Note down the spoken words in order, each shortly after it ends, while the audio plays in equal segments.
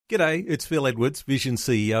G'day, it's Phil Edwards, Vision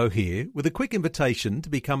CEO here, with a quick invitation to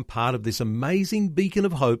become part of this amazing beacon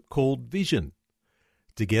of hope called Vision.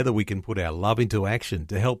 Together we can put our love into action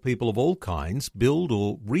to help people of all kinds build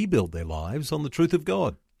or rebuild their lives on the truth of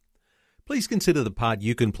God. Please consider the part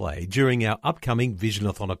you can play during our upcoming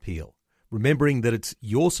Visionathon appeal, remembering that it's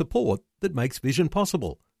your support that makes Vision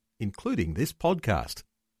possible, including this podcast.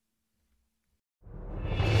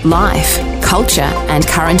 Life, culture and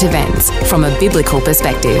current events from a biblical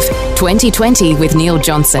perspective. 2020 with Neil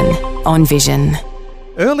Johnson on Vision.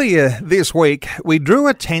 Earlier this week, we drew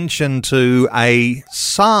attention to a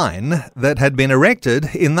sign that had been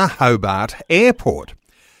erected in the Hobart airport.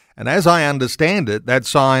 And as I understand it, that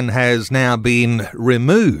sign has now been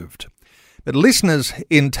removed. But listeners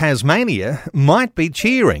in Tasmania might be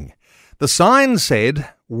cheering. The sign said,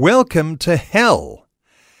 "Welcome to Hell,"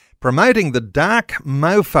 promoting the Dark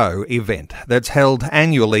Mofo event that's held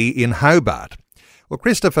annually in Hobart. Well,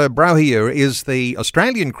 Christopher Brohier is the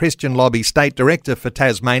Australian Christian Lobby State Director for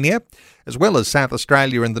Tasmania, as well as South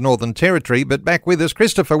Australia and the Northern Territory. But back with us,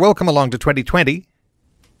 Christopher, welcome along to 2020.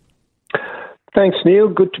 Thanks, Neil.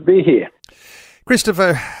 Good to be here.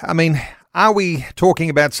 Christopher, are we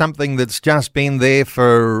talking about something that's just been there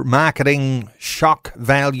for marketing, shock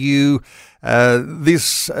value?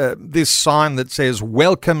 This sign that says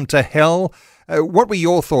 "Welcome to Hell." What were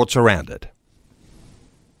your thoughts around it?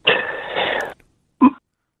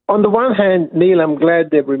 On the one hand, Neil, I'm glad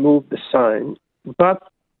they've removed the sign. But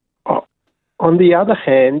on the other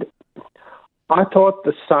hand, I thought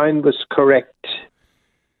the sign was correct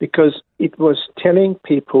because it was telling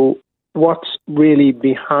people what's really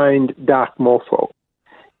behind Dark Mofo.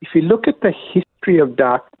 If you look at the history of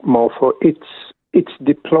Dark Mofo, it's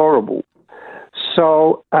deplorable.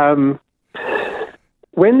 So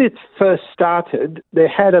when it first started, they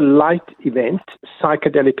had a light event,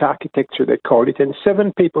 psychedelic architecture they called it, and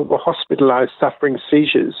 7 people were hospitalized suffering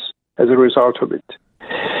seizures as a result of it.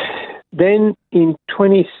 Then in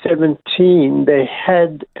 2017, they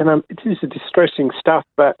had, and it is distressing stuff,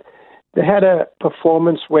 but they had a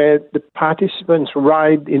performance where the participants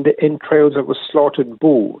ride in the entrails of a slaughtered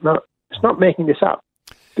bull. Now, it's not making this up.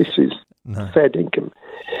 This is fair dinkum.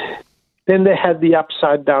 Then they had the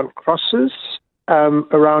upside-down crosses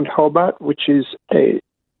around Hobart, which is a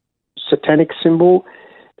satanic symbol.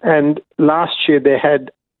 And last year they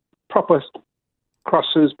had proper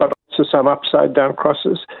crosses, but also some upside-down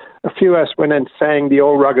crosses. A few of us went and sang the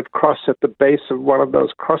All Rugged Cross at the base of one of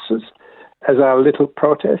those crosses as our little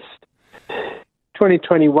protest.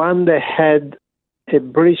 2021, they had a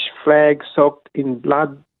British flag soaked in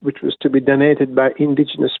blood, which was to be donated by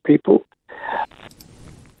Indigenous people.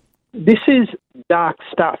 This is dark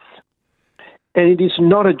stuff, and it is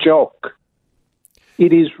not a joke.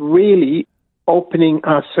 It is really opening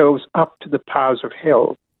ourselves up to the powers of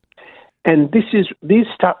hell. And this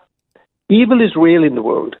stuff, evil is real in the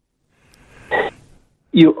world.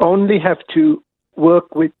 You only have to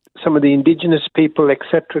work with some of the Indigenous people,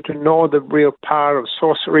 etc., to know the real power of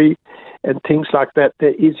sorcery and things like that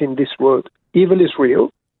there is in this world. Evil is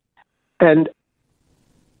real. And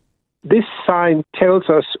this sign tells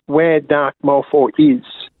us where Dark Mofo is.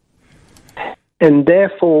 And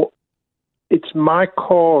therefore, it's my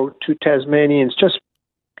call to Tasmanians, just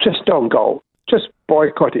don't go. Just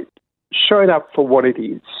boycott it. Show it up for what it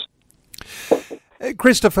is.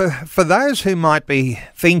 Christopher, for those who might be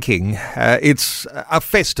thinking it's a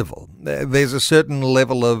festival, there's a certain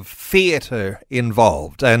level of theatre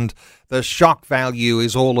involved, and the shock value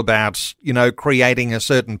is all about, creating a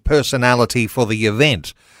certain personality for the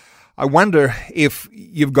event. I wonder if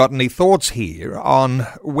you've got any thoughts here on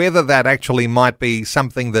whether that actually might be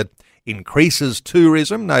something that increases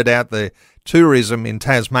tourism. No doubt the tourism in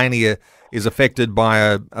Tasmania is affected by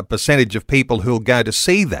a percentage of people who'll go to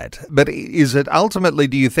see that. But is it ultimately,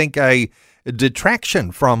 do you think, a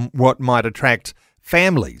detraction from what might attract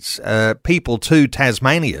families, people to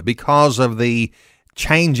Tasmania because of the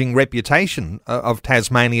changing reputation of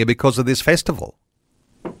Tasmania because of this festival?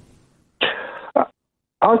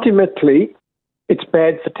 Ultimately, it's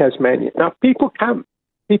bad for Tasmania. Now, people come.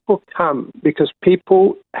 People come because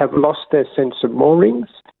people have lost their sense of moorings,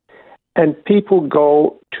 and people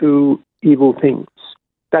go to evil things.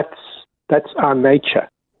 That's our nature.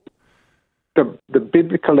 The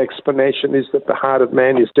biblical explanation is that the heart of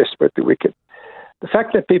man is desperately wicked. The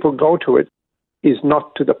fact that people go to it is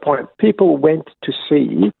not to the point. People went to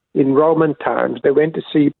see, in Roman times, they went to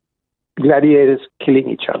see gladiators killing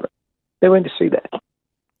each other. They went to see that.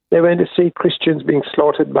 They went to see Christians being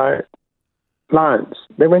slaughtered by lions.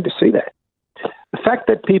 They went to see that. The fact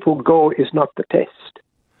that people go is not the test.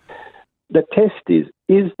 The test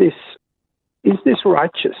is this is this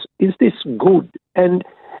righteous? Is this good? And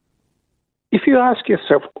if you ask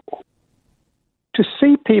yourself, to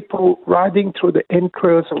see people riding through the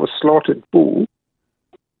entrails of a slaughtered bull,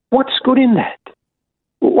 what's good in that?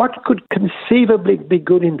 What could conceivably be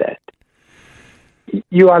good in that?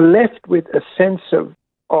 You are left with a sense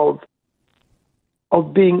of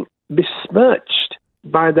being besmirched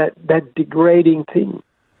by that degrading thing.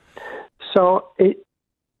 So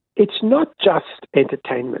it's not just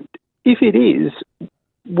entertainment. If it is,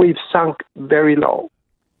 we've sunk very low.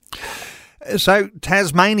 So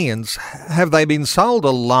Tasmanians, have they been sold a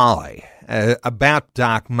lie about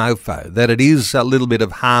Dark Mofo, that it is a little bit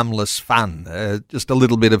of harmless fun, just a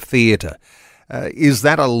little bit of theatre? Is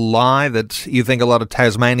that a lie that you think a lot of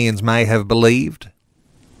Tasmanians may have believed?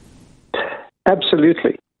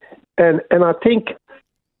 Absolutely. And I think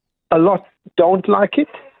a lot don't like it,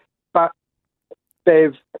 but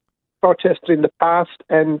they've protested in the past,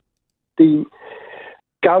 and the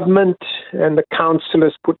government and the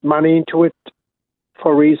councillors put money into it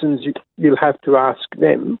for reasons you'll have to ask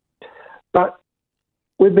them. But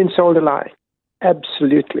we've been sold a lie,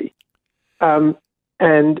 absolutely. And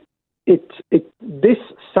this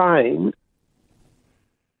sign,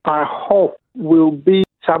 I hope, will be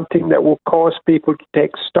something that will cause people to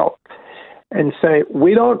take stock and say,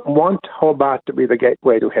 we don't want Hobart to be the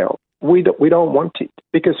gateway to hell. We don't want it,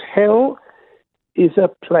 because hell is a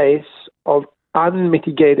place of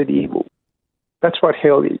unmitigated evil. That's what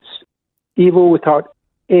hell is. Evil without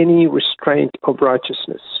any restraint of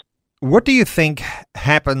righteousness. What do you think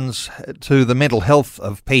happens to the mental health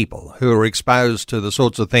of people who are exposed to the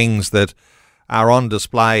sorts of things that are on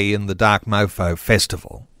display in the Dark Mofo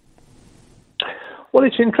Festival? Well,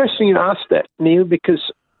 it's interesting you ask that, Neil,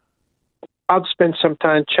 because I've spent some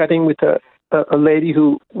time chatting with a lady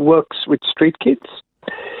who works with street kids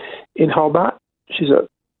in Hobart. She's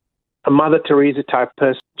a Mother Teresa type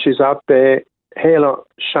person. She's out there, hail or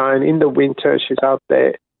shine, in the winter. She's out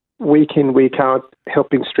there week in, week out,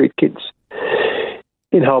 helping street kids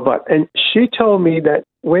in Hobart. And she told me that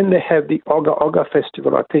when they have the Ogga Ogga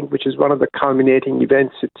Festival, I think, which is one of the culminating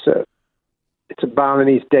events, it's a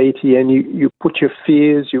Balinese deity, and you put your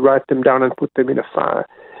fears, you write them down and put them in a fire,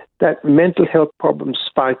 that mental health problems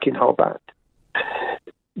spike in Hobart.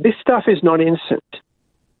 This stuff is not innocent,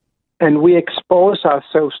 and we expose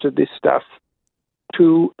ourselves to this stuff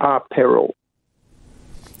to our peril.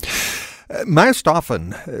 Most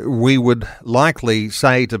often, we would likely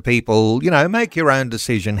say to people, make your own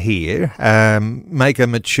decision here, make a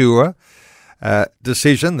mature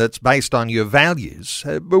decision that's based on your values.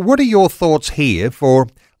 But what are your thoughts here for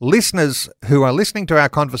listeners who are listening to our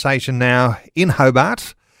conversation now in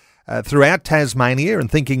Hobart, throughout Tasmania, and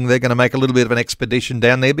thinking they're going to make a little bit of an expedition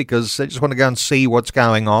down there because they just want to go and see what's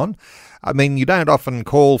going on? I mean, you don't often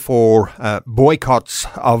call for boycotts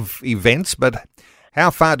of events, but how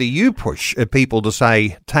far do you push people to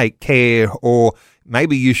say, take care, or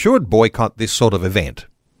maybe you should boycott this sort of event?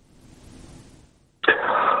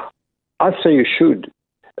 I'd say you should.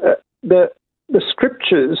 The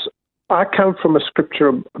scriptures, I come from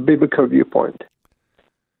a biblical viewpoint.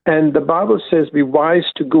 And the Bible says, be wise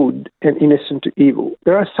to good and innocent to evil.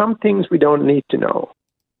 There are some things we don't need to know.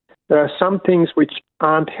 There are some things which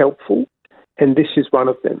aren't helpful, and this is one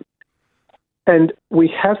of them. And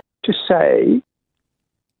we have to say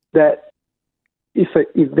that if an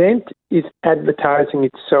event is advertising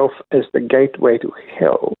itself as the gateway to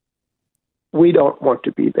hell, we don't want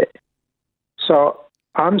to be there. So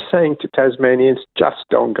I'm saying to Tasmanians, just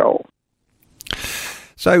don't go.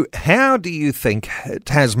 So how do you think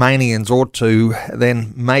Tasmanians ought to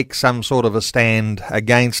then make some sort of a stand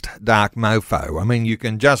against Dark Mofo? I mean, you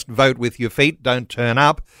can just vote with your feet, don't turn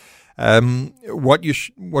up. What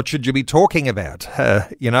should you be talking about?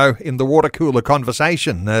 In the water cooler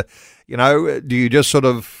conversation, do you just sort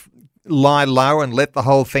of lie low and let the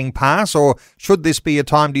whole thing pass, or should this be a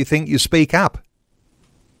time, do you think, you speak up?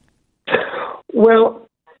 Well,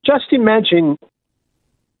 just imagine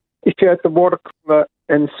if you're at the water cooler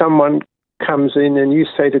and someone comes in and you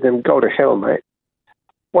say to them, go to hell, mate.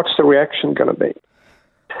 What's the reaction going to be?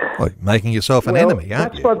 Well, making yourself an enemy,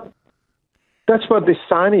 aren't you? That's what this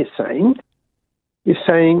sign is saying. It's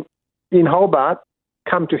saying, in Hobart,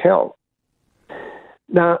 come to hell.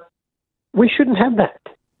 Now, we shouldn't have that.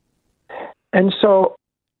 And so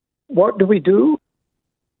what do we do?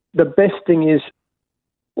 The best thing is,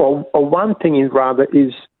 or one thing is rather,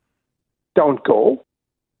 is don't go.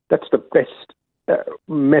 That's the best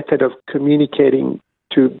method of communicating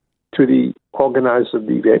to the organizer of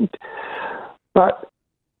the event. But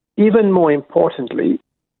even more importantly,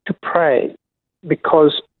 to pray,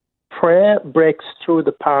 because prayer breaks through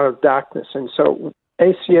the power of darkness. And so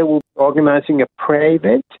ACL will be organising a prayer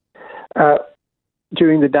event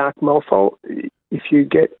during the Dark Mofo. If you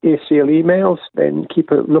get ACL emails, then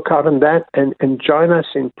keep a lookout on that and join us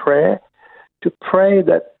in prayer to pray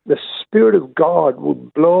that the Spirit of God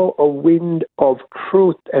will blow a wind of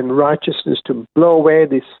truth and righteousness to blow away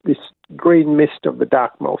this green mist of the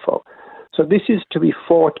Dark Mofo. So this is to be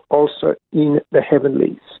fought also in the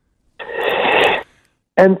heavenlies.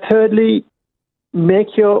 And thirdly,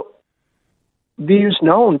 make your views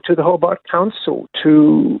known to the Hobart Council,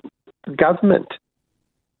 to the government.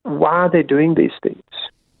 Why are they doing these things?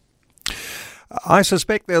 I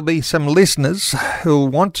suspect there'll be some listeners who'll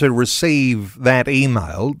want to receive that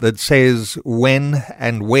email that says when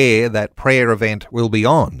and where that prayer event will be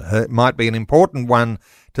on. It might be an important one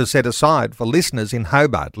to set aside for listeners in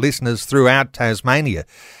Hobart, listeners throughout Tasmania.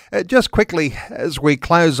 Just quickly, as we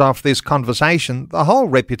close off this conversation, the whole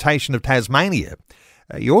reputation of Tasmania,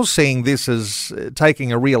 you're seeing this as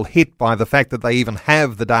taking a real hit by the fact that they even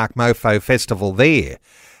have the Dark Mofo Festival there.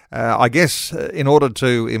 I guess in order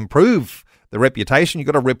to improve the reputation, you've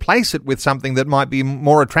got to replace it with something that might be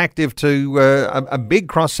more attractive to a big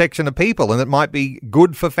cross-section of people and that might be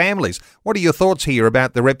good for families. What are your thoughts here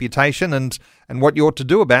about the reputation and what you ought to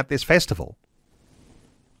do about this festival?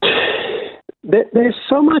 There's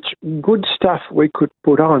so much good stuff we could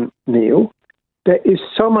put on, Neil. There is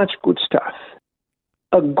so much good stuff.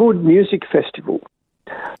 A good music festival.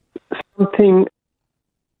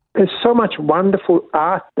 There's so much wonderful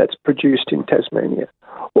art that's produced in Tasmania.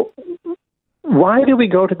 Why do we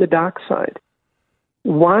go to the dark side?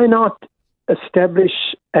 Why not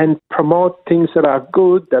establish and promote things that are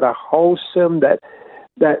good, that are wholesome, that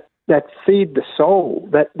feed the soul,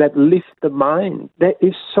 that lift the mind? There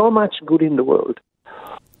is so much good in the world.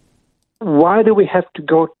 Why do we have to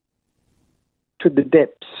go to the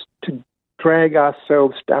depths to drag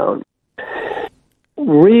ourselves down?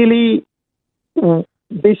 Really,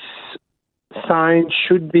 this sign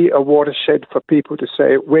should be a watershed for people to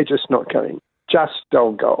say, we're just not going. Just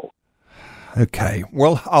don't go. Okay.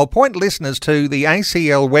 Well, I'll point listeners to the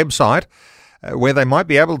ACL website where they might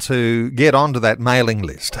be able to get onto that mailing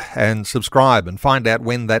list and subscribe and find out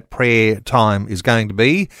when that prayer time is going to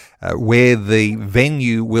be, where the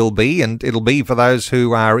venue will be, and it'll be for those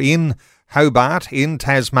who are in Hobart, in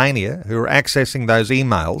Tasmania, who are accessing those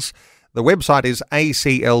emails. The website is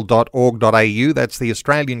acl.org.au. That's the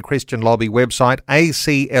Australian Christian Lobby website,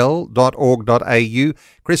 acl.org.au.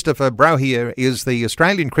 Christopher Brohier is the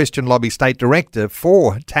Australian Christian Lobby State Director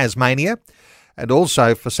for Tasmania and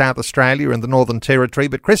also for South Australia and the Northern Territory.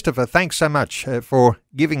 But Christopher, thanks so much for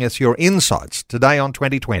giving us your insights today on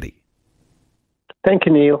 2020. Thank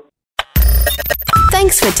you, Neil.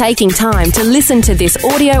 Thanks for taking time to listen to this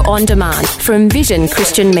audio on demand from Vision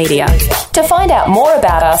Christian Media. To find out more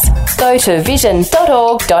about us, go to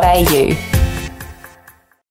vision.org.au.